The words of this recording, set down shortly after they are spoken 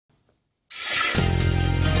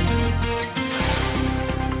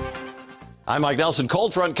I'm Mike Nelson.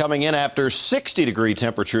 Cold front coming in after 60-degree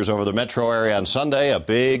temperatures over the metro area on Sunday. A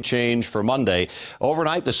big change for Monday.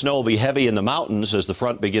 Overnight, the snow will be heavy in the mountains as the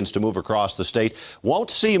front begins to move across the state.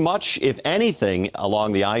 Won't see much, if anything,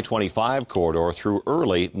 along the I-25 corridor through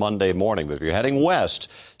early Monday morning. But if you're heading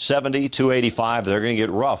west, 70 to 85, they're going to get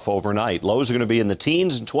rough overnight. Lows are going to be in the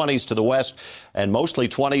teens and 20s to the west and mostly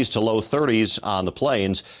 20s to low 30s on the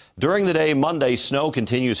plains. During the day Monday, snow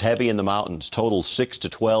continues heavy in the mountains, total 6 to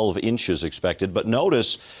 12 inches expected. But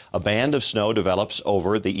notice a band of snow develops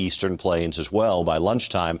over the eastern plains as well by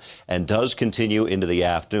lunchtime and does continue into the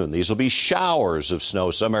afternoon. These will be showers of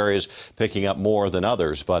snow, some areas picking up more than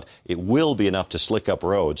others, but it will be enough to slick up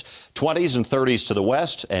roads. 20s and 30s to the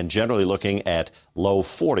west and generally looking at low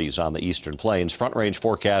 40s on the eastern plains. Front range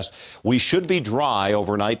forecast, we should be dry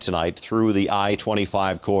overnight tonight through the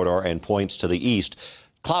I-25 corridor and points to the east.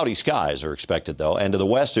 Cloudy skies are expected, though, and to the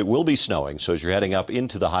west it will be snowing. So as you're heading up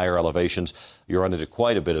into the higher elevations, you're into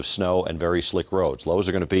quite a bit of snow and very slick roads. Lows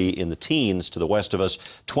are going to be in the teens to the west of us,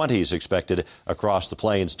 20s expected across the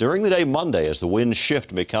plains. During the day Monday, as the winds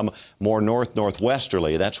shift and become more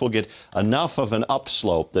northwesterly, that's will get enough of an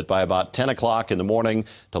upslope that by about 10 o'clock in the morning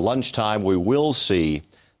to lunchtime, we will see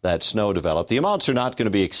that snow develop. The amounts are not going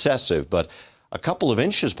to be excessive, but a couple of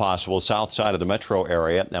inches possible south side of the metro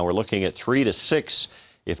area. Now we're looking at 3 to 6,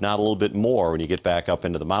 if not a little bit more when you get back up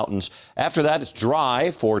into the mountains. After that, it's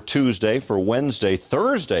dry for Tuesday, for Wednesday,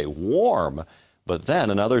 Thursday, warm. But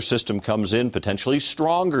then another system comes in, potentially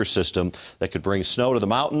stronger system that could bring snow to the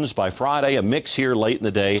mountains by Friday, a mix here late in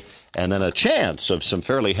the day, and then a chance of some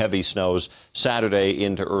fairly heavy snows Saturday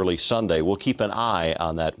into early Sunday. We'll keep an eye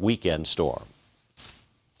on that weekend storm.